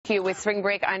cue. With spring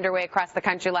break underway across the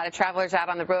country, a lot of travelers out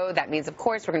on the road. That means, of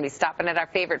course, we're going to be stopping at our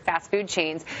favorite fast food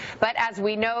chains. But as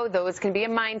we know, those can be a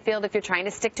minefield if you're trying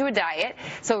to stick to a diet.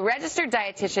 So registered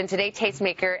dietitian, today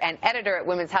tastemaker, and editor at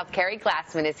Women's Health, Keri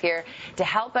Glassman, is here to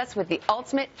help us with the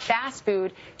ultimate fast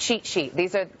food cheat sheet.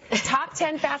 These are top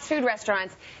 10 fast food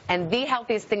restaurants and the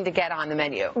healthiest thing to get on the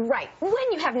menu. Right,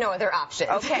 when you have no other options.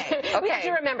 Okay. We have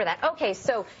to remember that. Okay,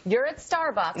 so you're at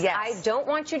Starbucks. Yes. I don't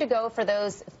want you to go for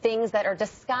those things that are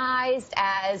disguised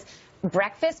as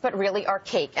breakfast but really are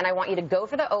cake, and I want you to go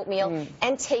for the oatmeal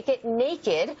and take it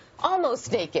naked,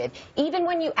 almost naked. Even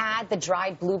when you add the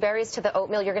dried blueberries to the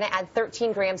oatmeal, you're going to add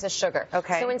 13 grams of sugar.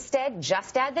 Okay. So instead,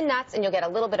 just add the nuts and you'll get a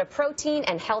little bit of protein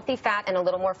and healthy fat and a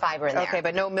little more fiber in there. Okay,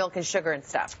 but no milk and sugar and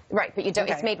stuff. Right, but you don't.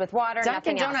 Okay. It's made with water,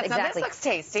 Dunkin' nothing Donuts. else. Exactly. Now this looks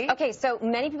tasty. Okay, so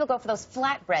many people go for those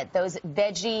flatbread, those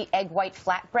veggie egg white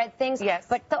flatbread things. Yes.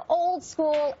 But the old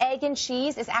school egg and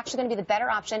cheese is actually going to be the better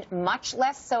option, much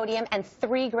less sodium and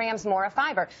 3 grams more of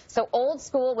fiber. So old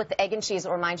school with the egg and cheese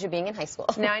will remind you of being in high school.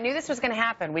 Now, I knew this was going to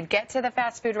happen. We'd get to the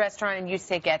fast food restaurant and you'd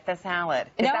say, get the salad.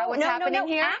 Is that what's happening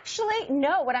here? Actually,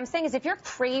 no. What I'm saying is if you're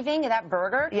craving that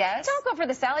burger, yes, don't go for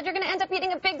the salad. You're going to end up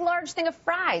eating a big, large thing of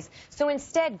fries. So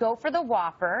instead, go for the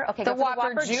Whopper. Okay, the go for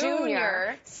Whopper the Whopper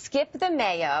Junior. Skip the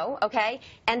mayo, okay?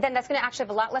 And then that's going to actually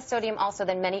have a lot less sodium also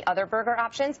than many other burger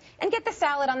options. And get the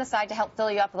salad on the side to help fill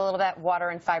you up with a little bit of water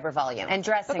and fiber volume. And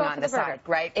dressing on the side,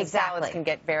 right? Exactly. Salads can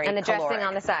get very And the caloric. dressing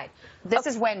on the side. This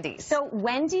is Wendy's. So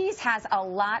Wendy's has a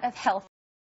lot of healthy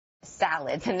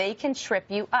salads, and they can trip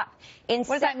you up. What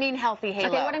does that mean, healthy halo?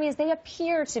 Okay, what I mean is they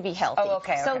appear to be healthy. Oh,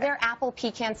 okay. So their apple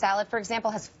pecan salad, for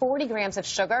example, has 40 grams of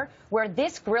sugar, where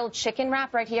this grilled chicken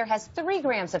wrap right here has 3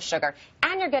 grams of sugar.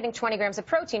 And you're getting 20 grams of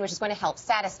protein, which is going to help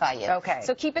satisfy you. Okay.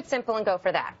 So keep it simple and go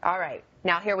for that. All right.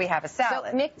 Now here we have a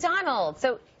salad. So McDonald's.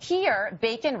 So here,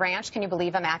 bacon ranch. Can you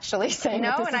believe I'm actually saying no?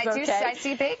 that this And is okay? I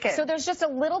see bacon. So there's just a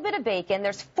little bit of bacon.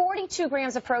 There's 42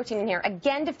 grams of protein in here,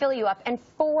 again to fill you up, and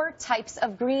 4 types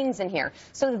of greens in here.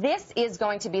 So this is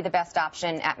going to be the best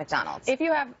option at McDonald's. If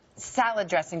you have salad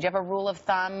dressing, do you have a rule of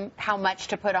thumb how much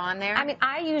to put on there? I mean,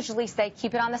 I usually say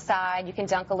keep it on the side. You can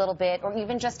dunk a little bit, or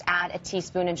even just add a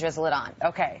teaspoon and drizzle it on.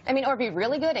 Okay. I mean, or be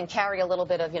really good and carry a little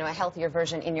bit of, a healthier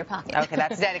version in your pocket. Okay,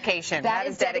 that's dedication. that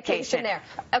is dedication there.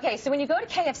 Okay, so when you go to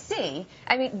KFC,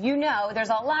 I mean, there's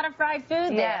a lot of fried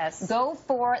food there. Yes. Go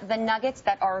for the nuggets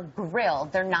that are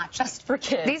grilled. They're not just for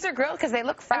kids. These are grilled because they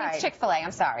look fried. I mean, Chick-fil-A,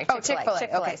 I'm sorry. Oh,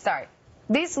 Chick-fil-A. Okay, sorry.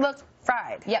 These look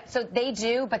fried. Yep, so they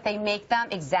do, but they make them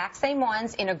exact same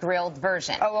ones in a grilled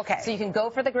version. Oh, okay. So you can go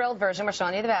for the grilled version. We're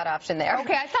showing you the bad option there.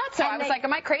 Okay, I thought so. I was like,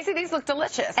 am I crazy? These look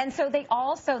delicious. And so they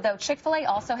also, though, Chick-fil-A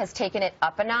also has taken it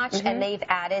up a notch, and they've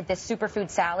added this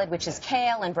superfood salad, which is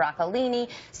kale and broccolini.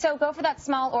 So go for that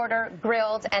small order,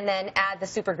 grilled, and then add the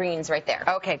super greens right there.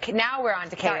 Okay, now we're on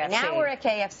to KFC. Sorry, now we're at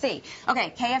KFC.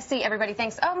 Okay, KFC, everybody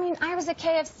thinks, oh, I mean, I was at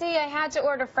KFC, I had to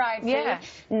order fried food. Yeah.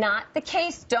 Not the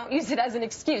case. Don't use it as an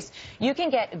excuse. You can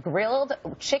get grilled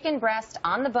chicken breast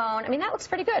on the bone. I mean, that looks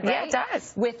pretty good, right? Yeah, it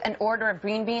does. With an order of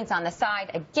green beans on the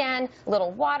side. Again, a little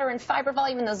water and fiber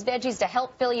volume in those veggies to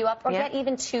help fill you up. Or get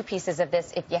even 2 pieces of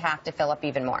this if you have to fill up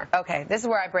even more. Okay, this is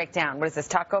where I break down. What is this,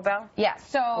 Taco Bell? Yeah,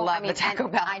 so Love the Taco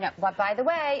Bell. I know. But by the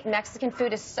way, Mexican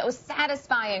food is so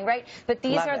satisfying, right? But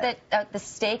these are the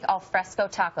steak al fresco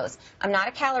tacos. I'm not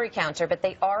a calorie counter, but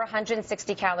they are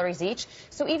 160 calories each.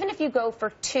 So even if you go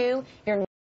for 2, you're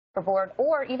board,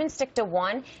 or even stick to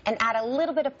 1 and add a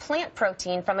little bit of plant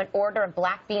protein from an order of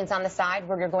black beans on the side,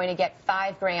 where you're going to get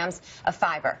 5 grams of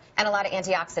fiber and a lot of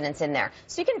antioxidants in there.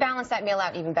 So you can balance that meal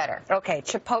out even better. Okay,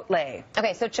 Chipotle.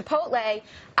 Okay, so Chipotle,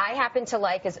 I happen to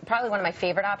like, is probably one of my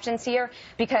favorite options here,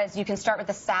 because you can start with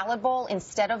a salad bowl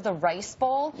instead of the rice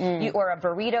bowl, or a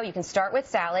burrito. You can start with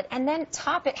salad and then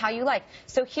top it how you like.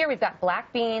 So here we've got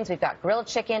black beans, we've got grilled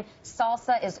chicken,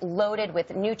 salsa is loaded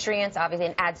with nutrients, obviously,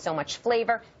 and adds so much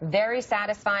flavor. Very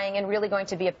satisfying and really going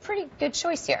to be a pretty good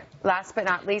choice here. Last but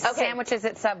not least, sandwiches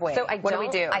at Subway. So what do we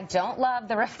do? I don't love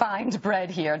the refined bread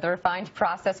here, the refined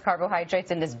processed carbohydrates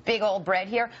in this big old bread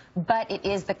here, but it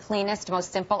is the cleanest,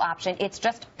 most simple option. It's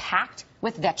just packed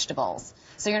with vegetables.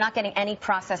 So you're not getting any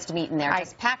processed meat in there,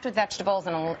 just packed with vegetables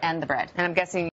and the bread. And I'm guessing